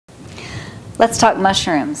Let's talk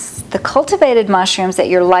mushrooms. The cultivated mushrooms that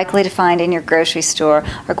you're likely to find in your grocery store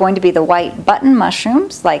are going to be the white button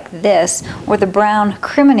mushrooms, like this, or the brown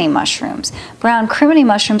crimini mushrooms. Brown crimini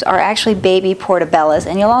mushrooms are actually baby portobellas,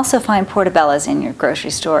 and you'll also find portobellas in your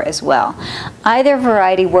grocery store as well. Either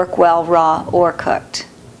variety work well raw or cooked.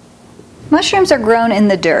 Mushrooms are grown in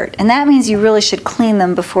the dirt, and that means you really should clean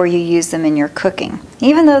them before you use them in your cooking.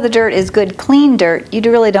 Even though the dirt is good, clean dirt, you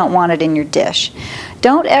really don't want it in your dish.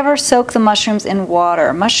 Don't ever soak the mushrooms in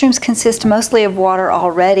water. Mushrooms consist mostly of water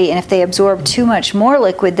already, and if they absorb too much more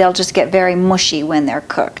liquid, they'll just get very mushy when they're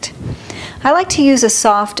cooked. I like to use a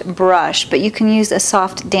soft brush, but you can use a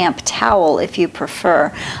soft damp towel if you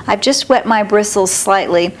prefer. I've just wet my bristles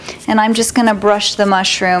slightly, and I'm just going to brush the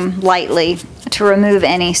mushroom lightly to remove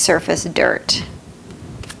any surface dirt.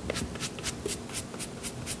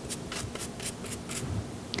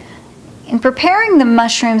 In preparing the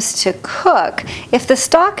mushrooms to cook, if the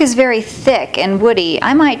stalk is very thick and woody,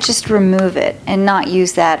 I might just remove it and not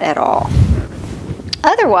use that at all.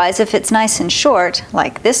 Otherwise, if it's nice and short,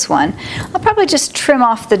 like this one, I'll probably just trim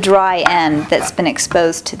off the dry end that's been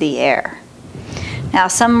exposed to the air. Now,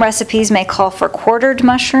 some recipes may call for quartered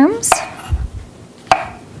mushrooms,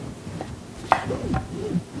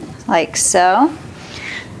 like so,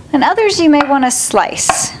 and others you may want to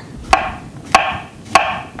slice.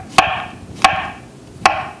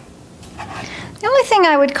 The only thing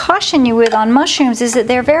I would caution you with on mushrooms is that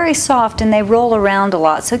they're very soft and they roll around a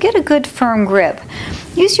lot, so get a good firm grip.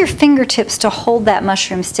 Use your fingertips to hold that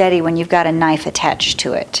mushroom steady when you've got a knife attached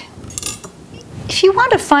to it. If you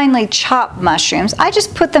want to finely chop mushrooms, I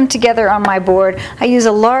just put them together on my board. I use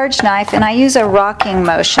a large knife and I use a rocking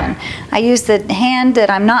motion. I use the hand that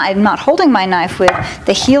I'm not holding my knife with,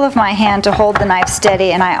 the heel of my hand to hold the knife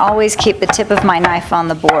steady, and I always keep the tip of my knife on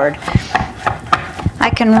the board. I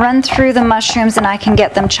can run through the mushrooms and I can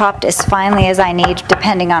get them chopped as finely as I need,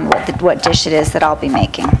 depending on what dish it is that I'll be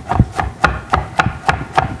making.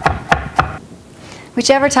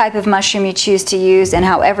 Whichever type of mushroom you choose to use and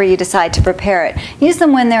however you decide to prepare it, use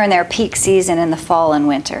them when they're in their peak season in the fall and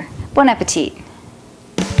winter. Bon appetit!